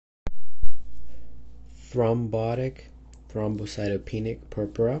Thrombotic Thrombocytopenic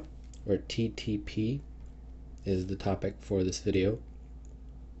Purpura, or TTP, is the topic for this video.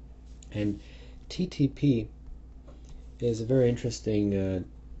 And TTP is a very interesting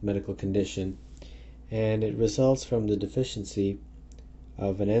medical condition, and it results from the deficiency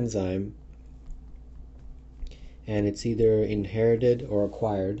of an enzyme, and it's either inherited or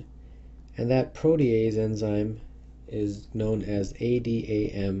acquired, and that protease enzyme is known as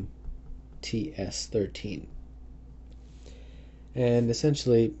ADAMTS13. And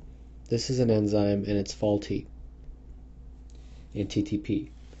essentially, this is an enzyme and it's faulty in TTP.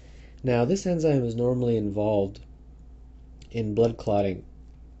 Now, this enzyme is normally involved in blood clotting,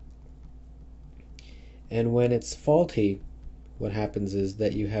 and when it's faulty, what happens is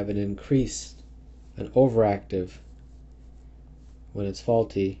that you have an overactive. When it's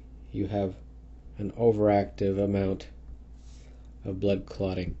faulty, you have an overactive amount of blood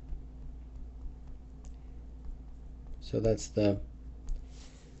clotting. So that's the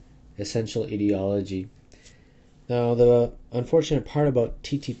essential etiology. Now, the unfortunate part about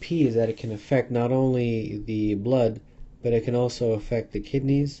TTP is that it can affect not only the blood, but it can also affect the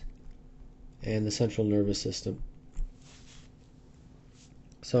kidneys and the central nervous system.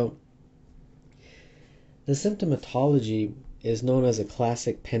 So, the symptomatology is known as a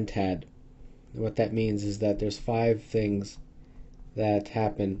classic pentad. What that means is that there's 5 things that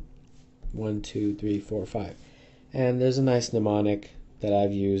happen. 1, 2, 3, 4, 5. And there's a nice mnemonic that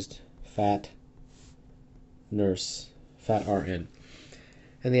I've used, FAT nurse, FAT RN.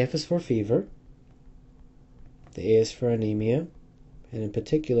 And the F is for fever, the A is for anemia, and in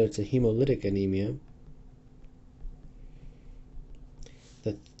particular it's a hemolytic anemia.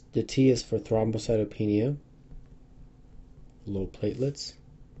 The T is for thrombocytopenia, low platelets.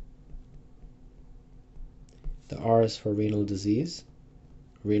 The R is for renal disease,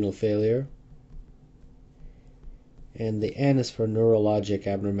 renal failure. And the N is for neurologic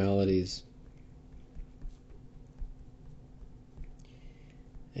abnormalities.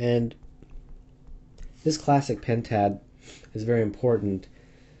 And this classic pentad is very important.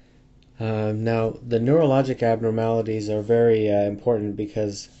 Now, the neurologic abnormalities are very important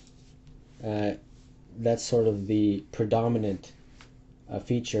because that's sort of the predominant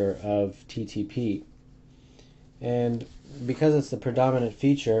feature of TTP. And because it's the predominant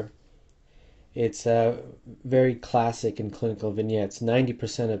feature, it's very classic in clinical vignettes.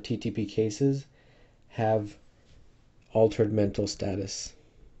 90% of TTP cases have altered mental status.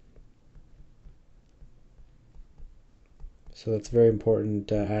 So that's a very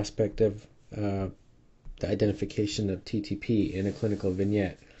important aspect of the identification of TTP in a clinical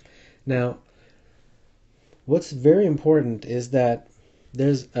vignette. Now, what's very important is that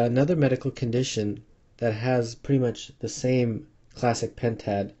there's another medical condition that has pretty much the same classic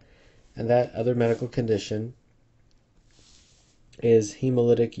pentad, and that other medical condition is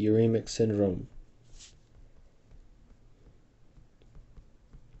hemolytic uremic syndrome.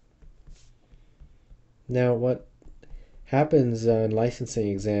 Now, what happens in licensing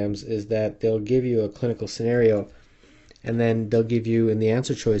exams is that they'll give you a clinical scenario, and then they'll give you in the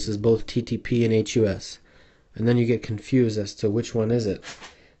answer choices both TTP and HUS, and then you get confused as to which one is it.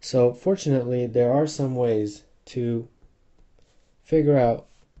 So fortunately, there are some ways to figure out,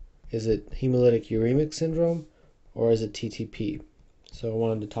 is it hemolytic uremic syndrome or is it TTP? So I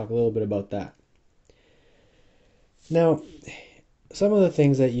wanted to talk a little bit about that. Now, some of the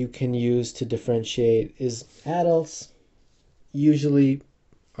things that you can use to differentiate is adults usually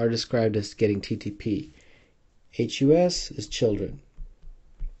are described as getting TTP. HUS is children.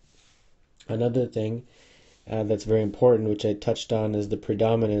 Another thing that's very important, which I touched on, is the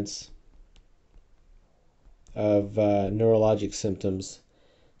predominance of neurologic symptoms,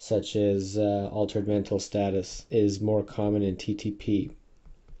 such as altered mental status, is more common in TTP.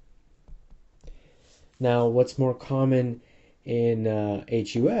 Now, what's more common in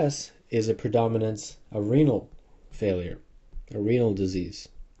HUS is a predominance of renal failure, a renal disease,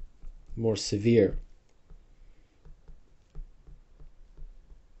 more severe.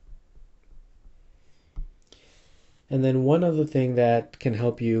 And then one other thing that can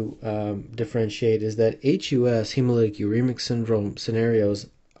help you differentiate is that HUS, hemolytic uremic syndrome scenarios,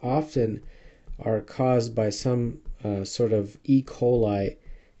 often are caused by some sort of E. coli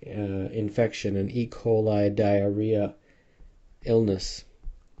infection, an E. coli diarrhea illness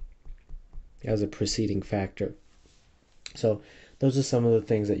as a preceding factor. So those are some of the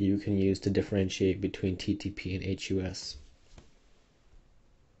things that you can use to differentiate between TTP and HUS,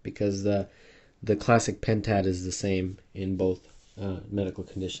 because the classic pentad is the same in both medical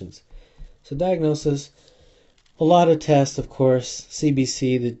conditions. So diagnosis, a lot of tests, of course.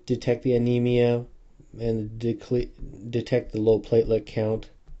 CBC to detect the anemia, and detect the low platelet count.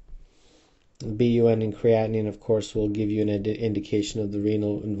 BUN and creatinine, of course, will give you an indication of the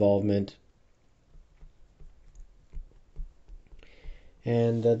renal involvement.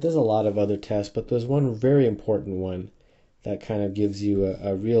 And there's a lot of other tests, but there's one very important one that kind of gives you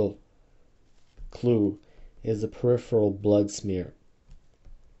a real clue, is the peripheral blood smear.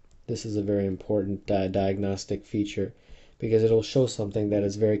 This is a very important diagnostic feature because it'll show something that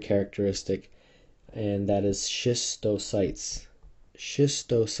is very characteristic, and that is schistocytosis.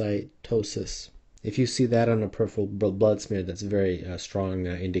 If you see that on a peripheral blood smear, that's a very strong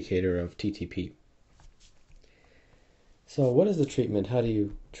indicator of TTP. So what is the treatment? How do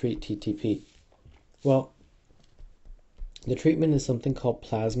you treat TTP? Well, the treatment is something called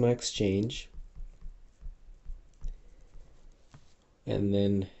plasma exchange, and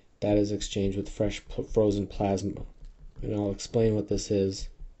then that is exchanged with fresh frozen plasma. And I'll explain what this is.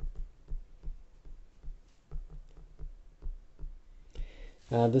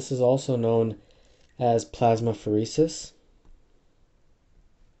 This is also known as plasmapheresis.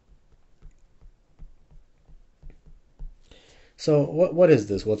 So what is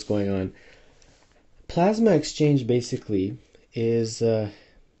this? What's going on? Plasma exchange basically is the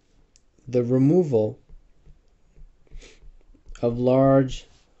removal of large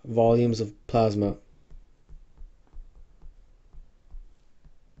volumes of plasma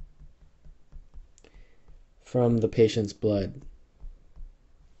from the patient's blood.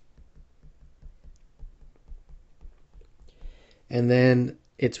 And then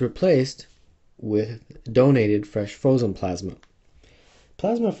it's replaced with donated fresh frozen plasma.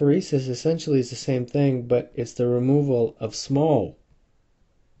 Plasmapheresis essentially is the same thing, but it's the removal of small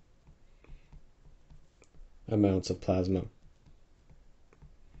amounts of plasma.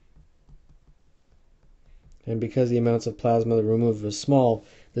 And because the amounts of plasma removed are small,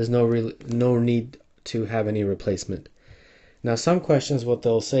 there's no need to have any replacement. Now, some questions, what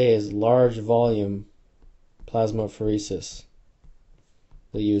they'll say is large volume plasmapheresis.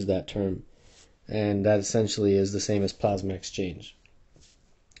 They use that term, and that essentially is the same as plasma exchange.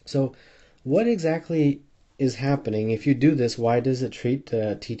 So what exactly is happening? If you do this, why does it treat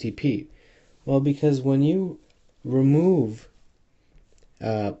TTP? Well, because when you remove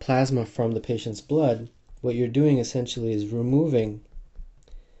plasma from the patient's blood, what you're doing essentially is removing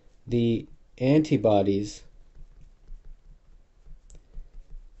the antibodies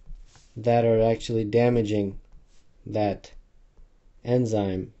that are actually damaging that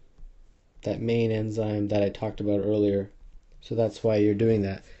enzyme, that main enzyme that I talked about earlier. So that's why you're doing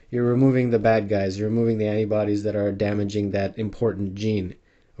that. You're removing the bad guys. You're removing the antibodies that are damaging that important gene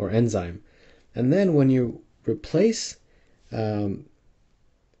or enzyme. And then when you replace the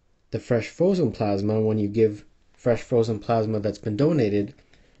fresh frozen plasma, when you give fresh frozen plasma that's been donated,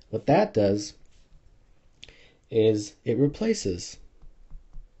 what that does is it replaces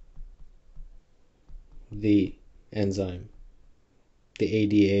the enzyme, the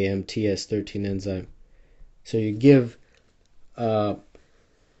ADAMTS13 enzyme. So you give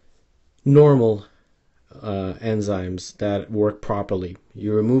normal enzymes that work properly.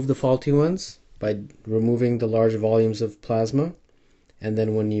 You remove the faulty ones by removing the large volumes of plasma, and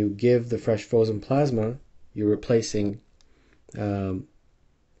then when you give the fresh frozen plasma, you're replacing the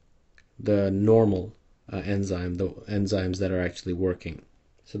normal enzyme, the enzymes that are actually working.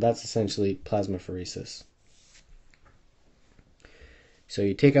 So that's essentially plasmapheresis. So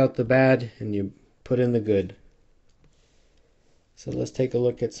you take out the bad and you put in the good. So let's take a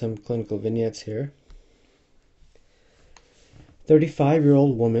look at some clinical vignettes here.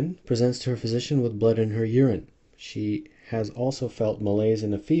 35-year-old woman presents to her physician with blood in her urine. She has also felt malaise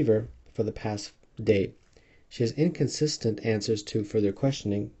and a fever for the past day. She has inconsistent answers to further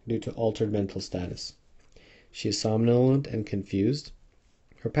questioning due to altered mental status. She is somnolent and confused.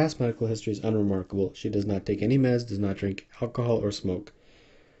 Her past medical history is unremarkable. She does not take any meds, does not drink alcohol or smoke.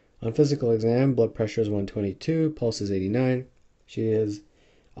 On physical exam, blood pressure is 122, pulse is 89. She is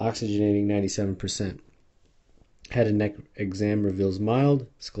oxygenating 97%. Head and neck exam reveals mild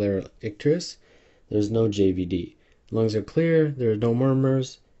scleral icterus. There's no JVD. Lungs are clear. There are no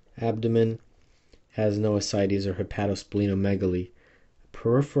murmurs. Abdomen has no ascites or hepatosplenomegaly.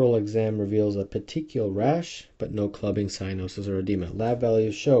 Peripheral exam reveals a petechial rash, but no clubbing, cyanosis, or edema. Lab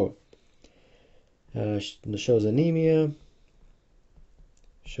values shows anemia,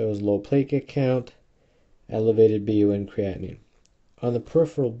 shows low platelet count, elevated BUN creatinine. On the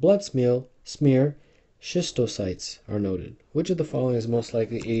peripheral blood smear, schistocytes are noted. Which of the following is most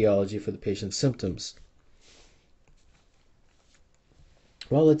likely etiology for the patient's symptoms?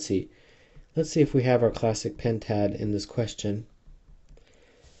 Well, let's see. Let's see if we have our classic pentad in this question.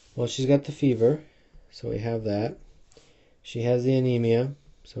 Well, she's got the fever, so we have that. She has the anemia,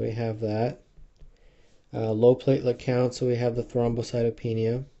 so we have that. Low platelet count, so we have the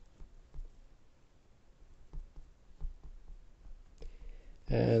thrombocytopenia.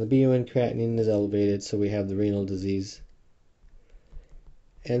 The BUN creatinine is elevated, so we have the renal disease.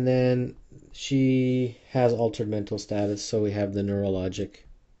 And then she has altered mental status, so we have the neurologic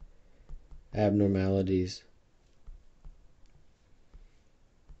abnormalities.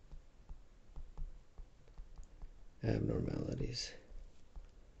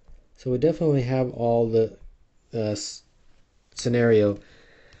 So we definitely have all the scenario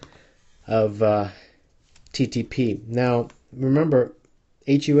of TTP. Now, remember,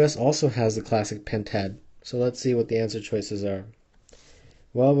 HUS also has the classic pentad. So let's see what the answer choices are.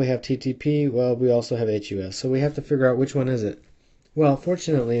 Well, we have TTP. Well, we also have HUS. So we have to figure out which one is it. Well,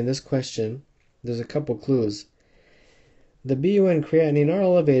 fortunately, in this question, there's a couple clues. The BUN creatinine are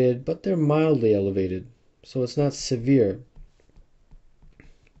elevated, but they're mildly elevated. So it's not severe.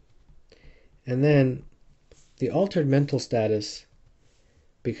 And then the altered mental status,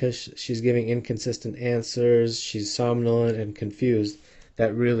 because she's giving inconsistent answers, she's somnolent and confused,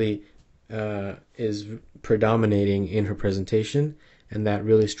 that really is predominating in her presentation, and that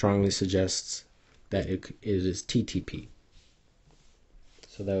really strongly suggests that it is TTP.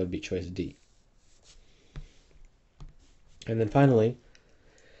 So that would be choice D. And then finally,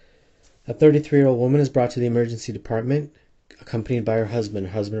 a 33-year-old woman is brought to the emergency department accompanied by her husband.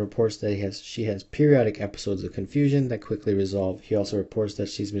 Her husband reports that she has periodic episodes of confusion that quickly resolve. He also reports that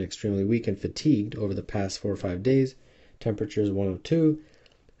she's been extremely weak and fatigued over the past 4 or 5 days. Temperature is 102.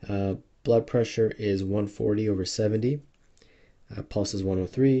 Blood pressure is 140/70. Pulse is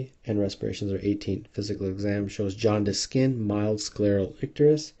 103. And respirations are 18. Physical exam shows jaundiced skin, mild scleral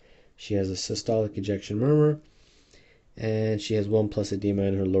icterus. She has a systolic ejection murmur. And she has 1+ edema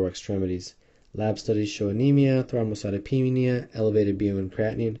in her lower extremities. Lab studies show anemia, thrombocytopenia, elevated BUN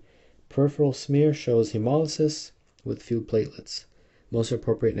creatinine. Peripheral smear shows hemolysis with few platelets. Most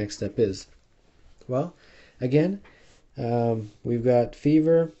appropriate next step is, well, again, we've got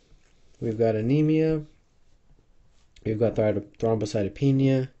fever, we've got anemia, we've got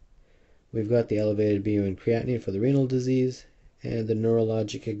thrombocytopenia, we've got the elevated BUN creatinine for the renal disease, and the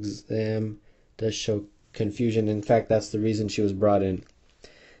neurologic exam does show confusion. In fact, that's the reason she was brought in.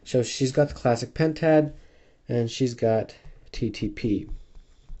 So she's got the classic pentad, and she's got TTP.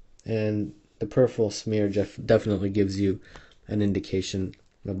 And the peripheral smear definitely gives you an indication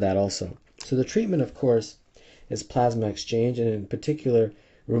of that also. So the treatment, of course, is plasma exchange, and in particular,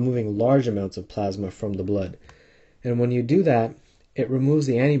 removing large amounts of plasma from the blood. And when you do that, it removes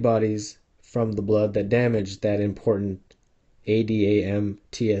the antibodies from the blood that damage that important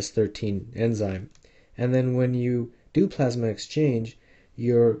ADAM-TS13 enzyme. And then when you do plasma exchange,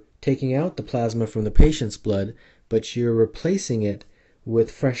 you're taking out the plasma from the patient's blood, but you're replacing it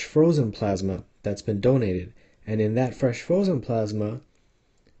with fresh frozen plasma that's been donated. And in that fresh frozen plasma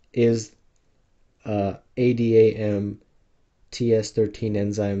is ADAM-TS13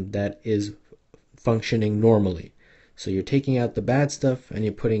 enzyme that is functioning normally. So you're taking out the bad stuff and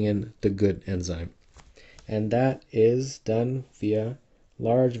you're putting in the good enzyme. And that is done via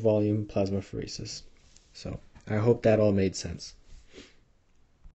large volume plasmapheresis. So I hope that all made sense.